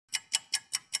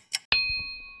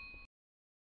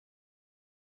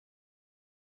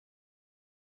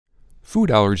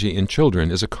Food allergy in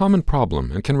children is a common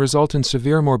problem and can result in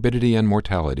severe morbidity and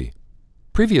mortality.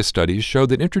 Previous studies showed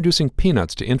that introducing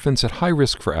peanuts to infants at high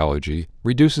risk for allergy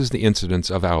reduces the incidence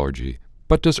of allergy.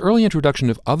 But does early introduction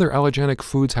of other allergenic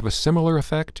foods have a similar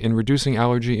effect in reducing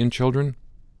allergy in children?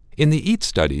 In the EAT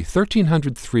study,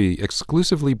 1,303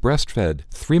 exclusively breastfed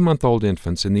 3-month-old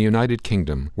infants in the United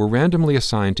Kingdom were randomly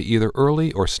assigned to either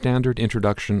early or standard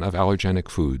introduction of allergenic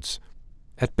foods.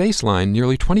 At baseline,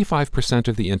 nearly 25%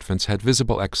 of the infants had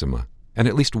visible eczema, and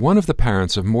at least one of the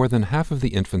parents of more than half of the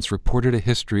infants reported a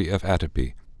history of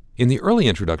atopy. In the early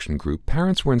introduction group,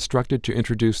 parents were instructed to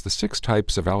introduce the 6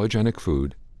 types of allergenic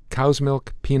food: cow's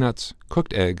milk, peanuts,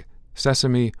 cooked egg,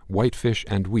 sesame, whitefish,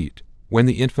 and wheat, when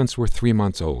the infants were 3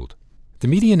 months old. The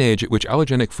median age at which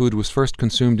allergenic food was first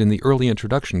consumed in the early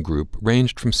introduction group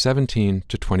ranged from 17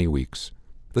 to 20 weeks.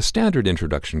 The standard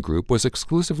introduction group was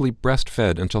exclusively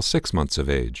breastfed until 6 months of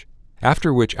age,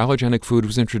 after which allergenic food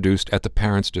was introduced at the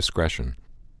parent's discretion.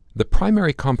 The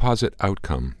primary composite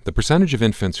outcome, the percentage of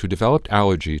infants who developed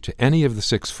allergy to any of the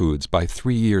 6 foods by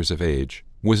 3 years of age,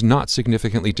 was not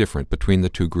significantly different between the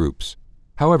 2 groups.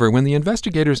 However, when the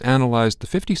investigators analyzed the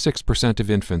 56%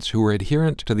 of infants who were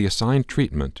adherent to the assigned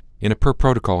treatment in a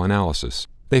per-protocol analysis,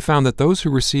 they found that those who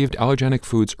received allergenic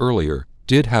foods earlier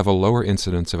did have a lower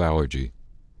incidence of allergy.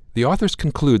 The authors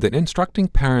conclude that instructing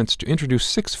parents to introduce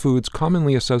 6 foods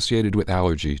commonly associated with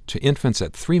allergy to infants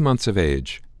at 3 months of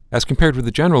age, as compared with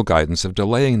the general guidance of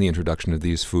delaying the introduction of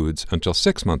these foods until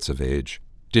 6 months of age,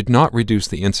 did not reduce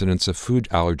the incidence of food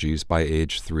allergies by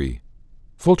age 3.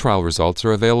 Full trial results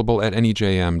are available at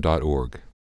NEJM.org.